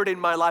shepherd in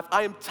my life.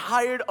 I am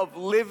tired of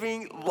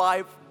living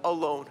life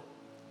alone.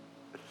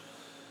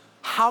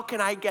 How can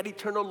I get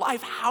eternal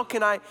life? How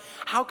can I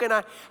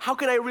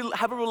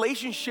have a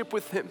relationship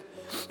with Him?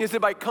 Is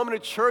it by coming to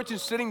church and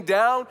sitting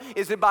down?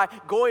 Is it by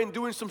going and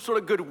doing some sort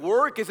of good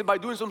work? Is it by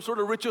doing some sort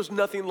of rituals?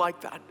 Nothing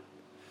like that.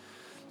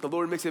 The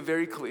Lord makes it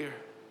very clear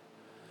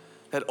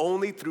that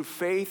only through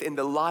faith in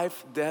the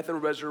life, death,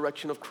 and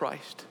resurrection of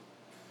Christ.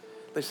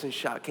 Listen,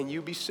 shout, can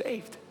you be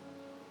saved?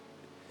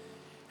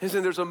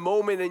 Listen, there's a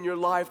moment in your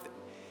life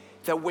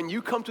that when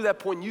you come to that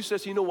point, you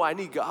says, you know what, I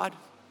need God.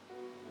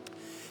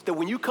 That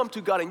when you come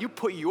to God and you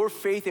put your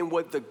faith in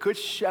what the Good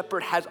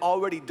Shepherd has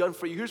already done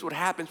for you, here's what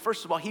happens.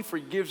 First of all, He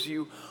forgives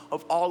you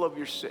of all of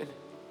your sin.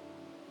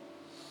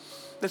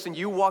 Listen,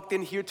 you walked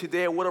in here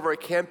today at one of our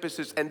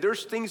campuses and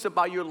there's things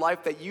about your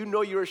life that you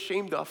know you're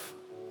ashamed of.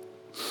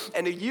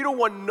 And you don't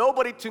want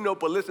nobody to know,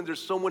 but listen,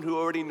 there's someone who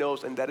already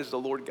knows, and that is the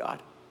Lord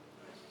God.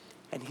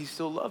 And He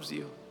still loves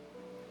you.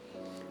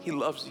 He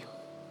loves you.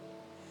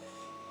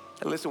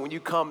 And listen, when you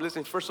come,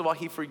 listen, first of all,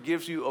 He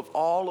forgives you of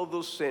all of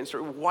those sins,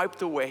 or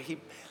wiped away.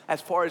 As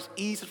far as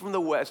east from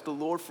the west, the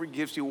Lord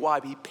forgives you. Why?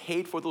 He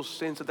paid for those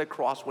sins at the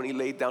cross when He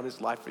laid down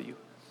His life for you.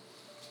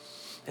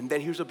 And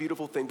then here's a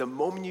beautiful thing. The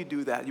moment you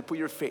do that, you put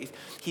your faith,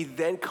 He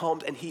then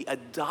comes and He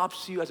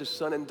adopts you as a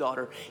son and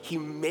daughter. He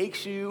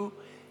makes you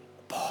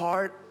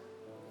part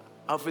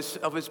of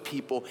his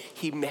people.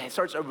 He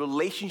starts a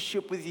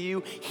relationship with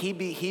you. He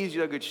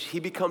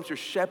becomes your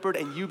shepherd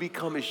and you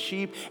become His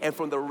sheep. And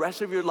from the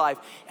rest of your life,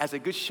 as a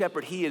good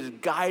shepherd, He is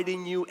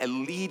guiding you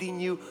and leading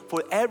you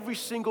for every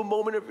single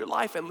moment of your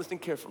life. And listen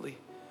carefully.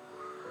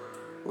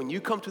 When you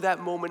come to that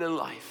moment in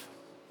life,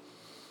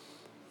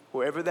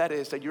 wherever that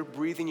is, that you're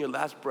breathing your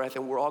last breath,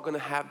 and we're all going to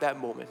have that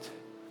moment,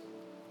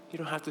 you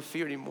don't have to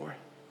fear anymore.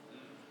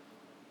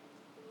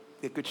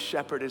 The Good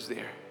Shepherd is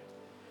there.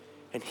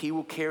 And He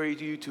will carry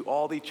you to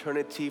all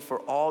eternity, for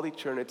all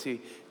eternity,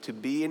 to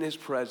be in His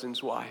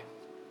presence. Why?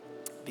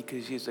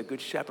 Because He is a good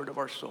shepherd of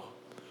our soul.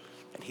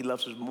 And He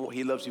loves us more.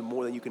 He loves you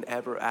more than you can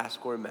ever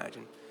ask or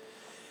imagine.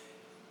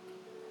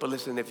 But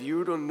listen, if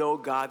you don't know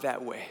God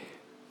that way,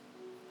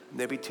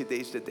 maybe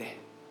today's the day.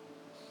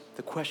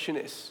 The question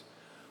is,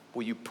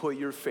 will you put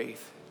your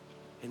faith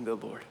in the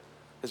Lord?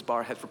 Let's bow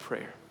our heads for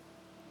prayer.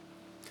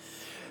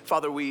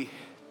 Father,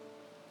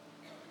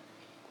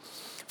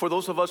 for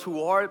those of us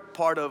who are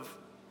part of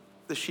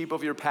the sheep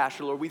of your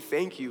pasture, Lord, we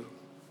thank you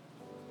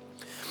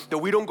that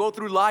we don't go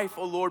through life,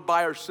 oh Lord,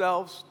 by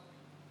ourselves,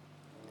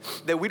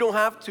 that we don't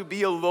have to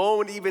be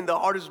alone even the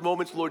hardest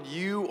moments. Lord,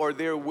 you are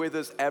there with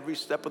us every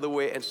step of the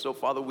way. And so,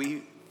 Father,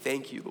 we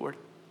thank you, Lord.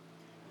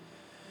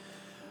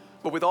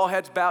 But with all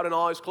heads bowed and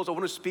all eyes closed, I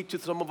want to speak to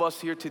some of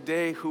us here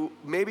today who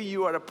maybe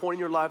you are at a point in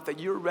your life that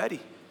you're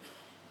ready.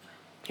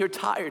 You're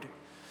tired.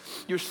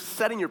 You're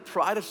setting your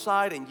pride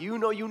aside and you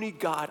know you need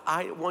God.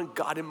 I want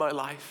God in my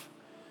life.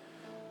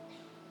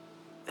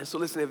 And so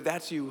listen, if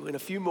that's you, in a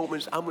few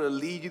moments, I'm going to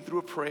lead you through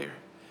a prayer.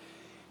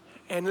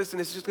 And listen,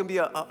 it's just going to be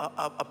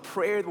a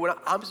prayer where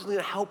I'm just going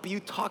to help you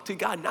talk to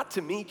God, not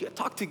to me.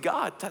 Talk to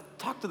God.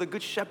 Talk to the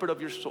Good Shepherd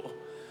of your soul.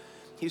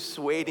 He's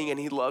waiting and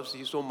He loves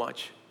you so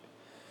much.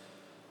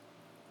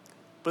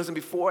 But listen,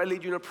 before I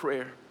lead you in a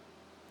prayer,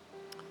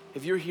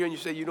 if you're here and you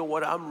say, you know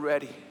what, I'm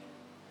ready.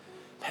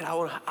 Man,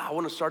 I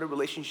want to start a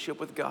relationship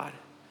with God.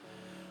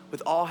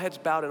 With all heads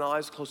bowed and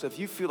eyes closed, if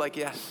you feel like,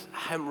 yes,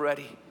 I'm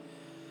ready.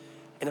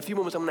 In a few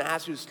moments, I'm going to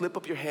ask you to slip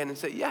up your hand and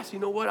say, yes, you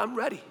know what, I'm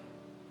ready.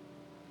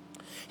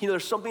 You know,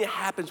 there's something that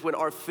happens when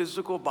our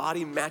physical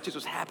body matches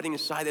what's happening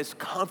inside. There's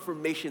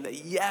confirmation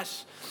that,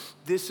 yes,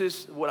 this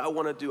is what I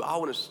want to do. I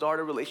want to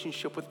start a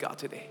relationship with God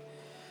today.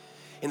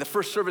 In the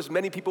first service,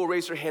 many people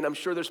raised their hand. I'm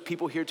sure there's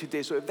people here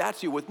today. So if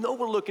that's you, with no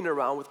one looking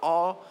around, with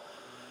all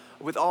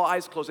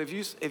eyes closed, if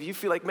you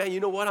feel like, man,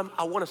 you know what,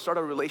 I want to start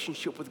a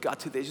relationship with God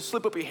today, just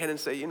slip up your hand and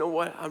say, you know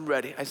what, I'm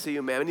ready. I see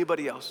you, man.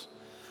 Anybody else?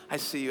 I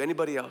see you.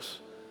 Anybody else?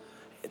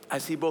 I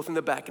see both in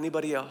the back.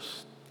 Anybody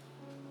else?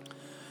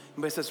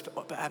 Anybody says,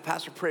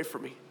 Pastor, pray for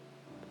me.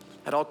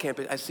 At all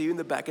campus, I see you in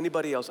the back.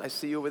 Anybody else? I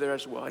see you over there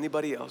as well.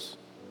 Anybody else?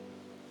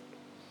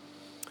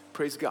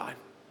 Praise God.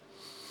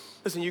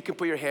 Listen, you can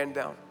put your hand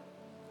down.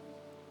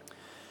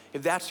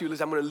 If that's you,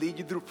 listen, I'm going to lead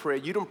you through prayer.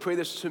 You don't pray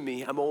this to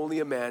me. I'm only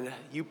a man.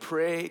 You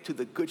pray to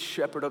the Good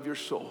Shepherd of your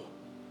soul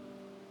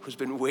who's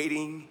been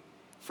waiting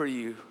for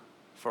you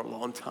for a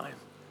long time.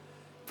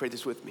 Pray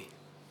this with me.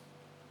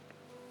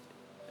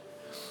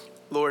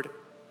 Lord,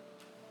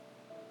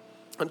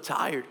 I'm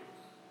tired.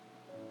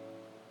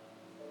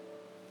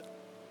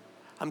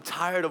 I'm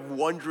tired of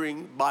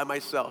wandering by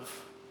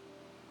myself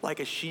like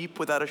a sheep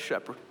without a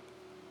shepherd.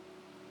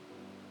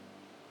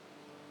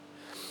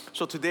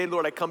 So today,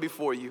 Lord, I come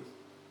before you.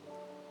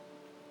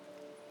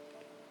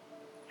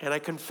 And I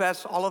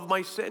confess all of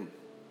my sin.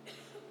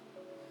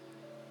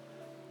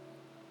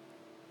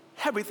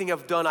 Everything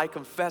I've done, I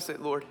confess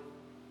it, Lord.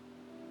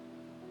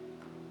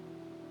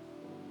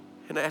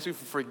 And I ask you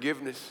for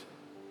forgiveness.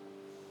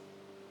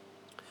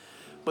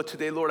 But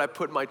today, Lord, I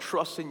put my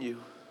trust in you.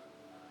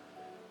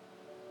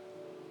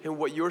 And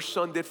what your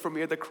Son did for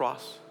me at the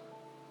cross.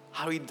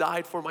 How he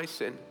died for my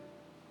sin.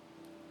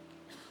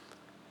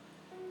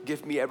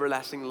 Give me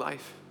everlasting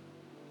life.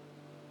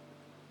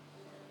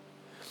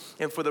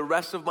 And for the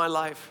rest of my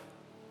life,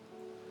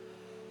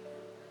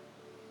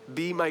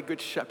 be my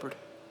good shepherd.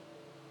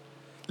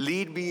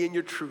 Lead me in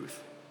your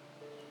truth.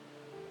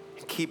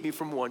 And keep me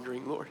from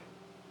wandering, Lord.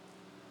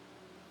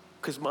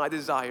 Because my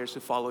desire is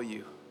to follow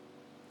you.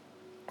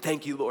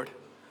 Thank you, Lord,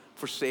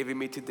 for saving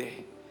me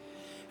today.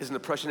 It's in the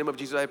precious name of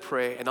Jesus I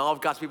pray. And all of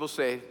God's people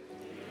say,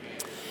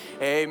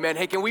 amen. Amen.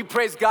 Hey, can we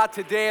praise God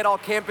today at all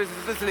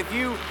campuses? Listen,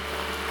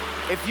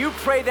 if you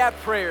pray that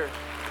prayer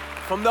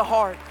from the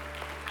heart,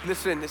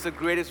 listen, it's the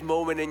greatest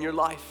moment in your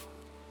life.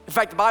 In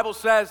fact, the Bible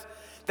says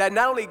that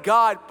not only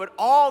God, but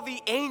all the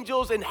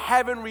angels in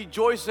heaven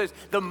rejoices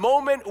the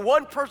moment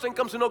one person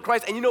comes to know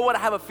Christ. And you know what? I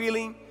have a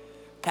feeling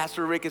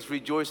Pastor Rick is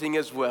rejoicing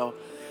as well.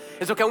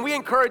 And so can we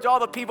encourage all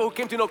the people who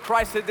came to know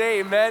Christ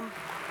today, amen?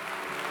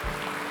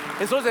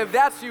 And so if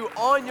that's you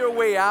on your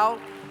way out,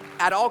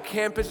 at all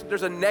campus,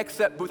 there's a Next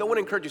Step booth. I want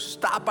to encourage you,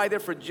 stop by there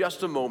for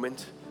just a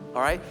moment,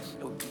 all right?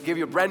 We'll give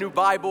you a brand new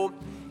Bible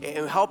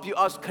and help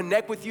us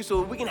connect with you so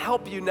that we can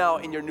help you now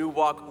in your new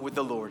walk with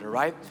the Lord, all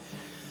right?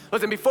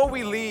 Listen, before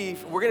we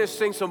leave, we're going to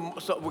sing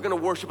we're going to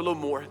worship a little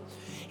more.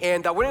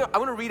 And I want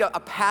to read a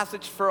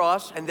passage for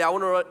us, and then I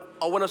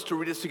want us to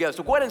read this together.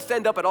 So go ahead and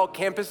stand up at all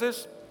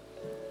campuses.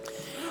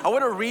 I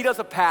want to read us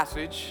a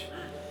passage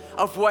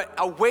of what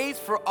awaits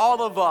for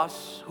all of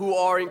us who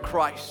are in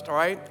Christ, all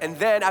right? And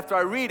then after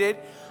I read it,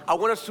 I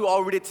want us to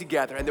all read it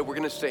together, and then we're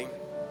going to sing.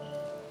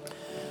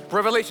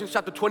 Revelation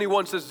chapter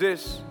 21 says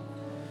this,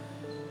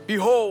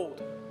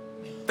 behold,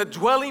 the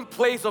dwelling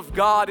place of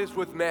God is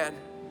with man,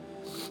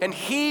 and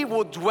he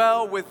will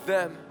dwell with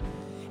them,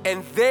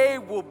 and they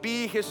will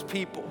be his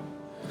people.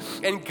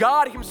 And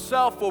God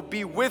himself will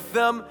be with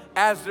them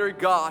as their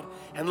God.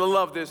 And I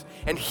love this.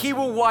 And he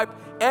will wipe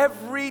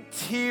every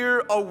tear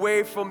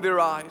away from their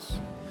eyes.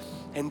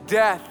 And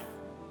death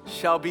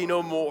shall be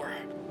no more.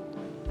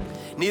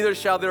 Neither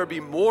shall there be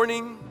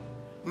mourning,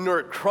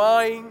 nor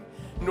crying,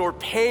 nor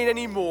pain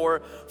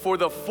anymore, for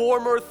the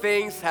former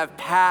things have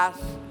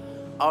passed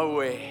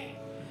away.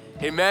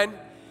 Amen.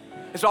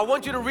 And so I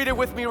want you to read it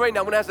with me right now.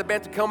 I'm going to ask the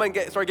band to come and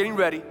start getting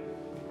ready.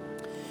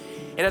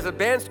 And as the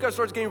band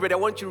starts getting ready, I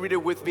want you to read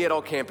it with me at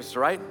all campuses,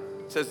 all right?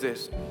 It says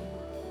this.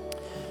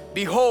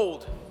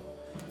 Behold,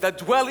 the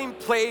dwelling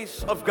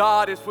place of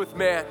God is with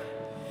man.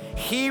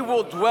 He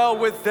will dwell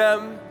with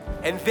them,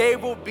 and they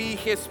will be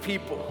his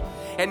people.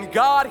 And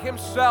God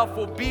himself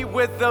will be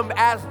with them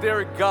as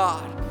their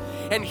God.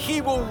 And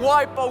he will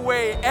wipe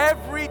away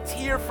every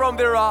tear from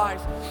their eyes,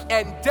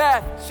 and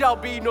death shall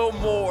be no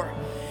more.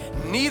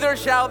 Neither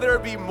shall there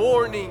be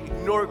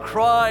mourning, nor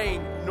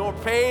crying, nor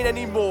pain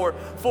anymore,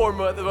 for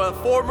the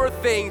former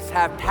things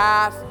have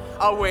passed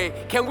away.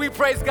 Can we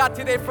praise God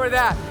today for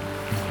that?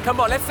 Come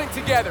on, let's sing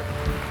together.